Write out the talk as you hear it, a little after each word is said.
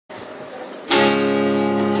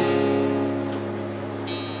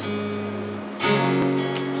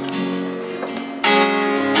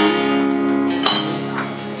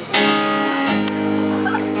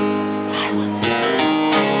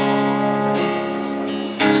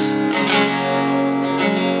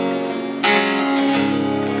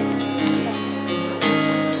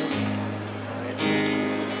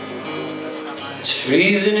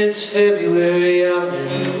it's February, I'm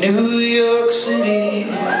in New York City,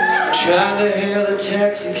 trying to hail a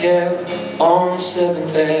taxi cab on 7th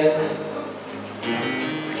Ave.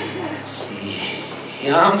 See,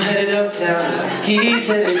 I'm headed uptown, he's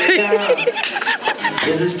headed down.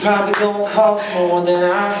 Says it's probably gonna cost more than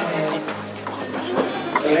I have.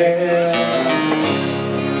 Well,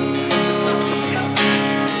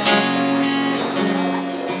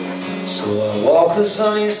 so I walk the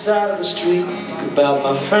sunny side of the street, think about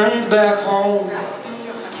my friends back home,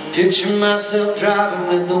 picture myself driving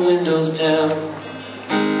with the windows down.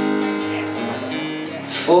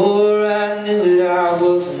 Before I knew it, I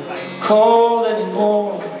wasn't cold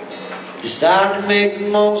anymore. Decided to make the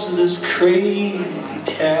most of this crazy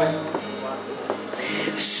town.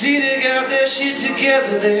 See, they got their shit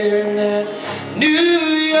together there in that New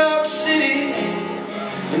York City.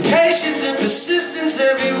 And patience and persistence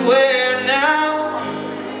everywhere now.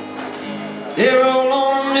 They're all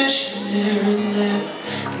on a mission there in that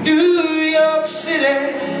New York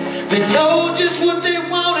City. They know just what they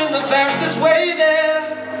want in the fastest way there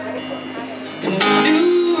in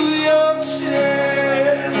New York City.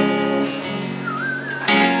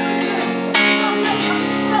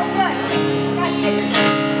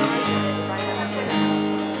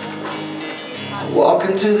 Walk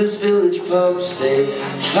into this village pub, say it's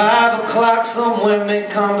 5 o'clock somewhere, make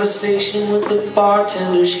conversation with the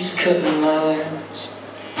bartender, she's cutting lines.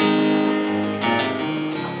 I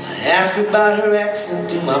ask about her accent,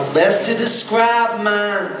 do my best to describe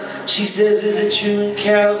mine. She says, is it true in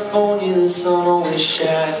California the sun always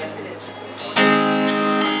shines?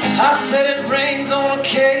 I said it rains on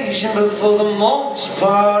occasion, but for the most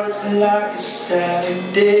part it's like a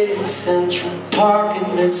Saturday in Central Park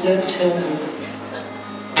in mid-September.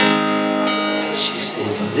 She said,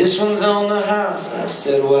 well, this one's on the house. I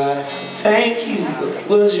said, why, thank you, but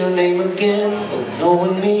what was your name again? Oh,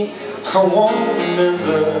 knowing me, I won't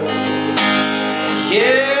remember.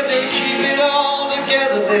 Yeah, they keep it all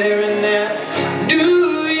together there in that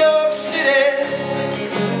New York City.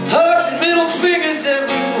 Hugs and middle fingers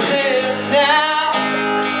everywhere now.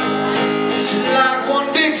 It's like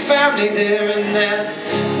one big family there in that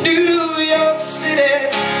New York City.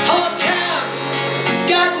 Hard times,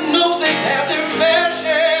 God knows they've had their fair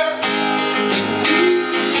share in New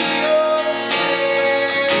York City.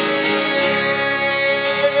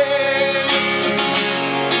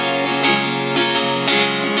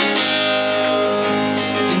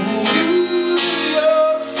 In New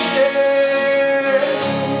York City.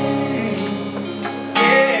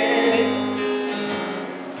 Yeah.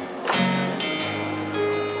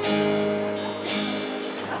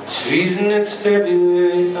 It's freezing, it's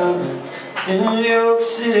February, I'm in New York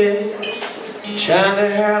City, trying to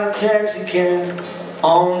hail a taxi cab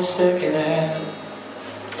on 2nd Ave.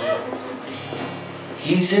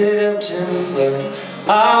 He's headed uptown, well,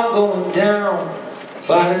 I'm going down.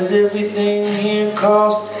 Why does everything here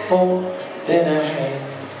cost more than I have?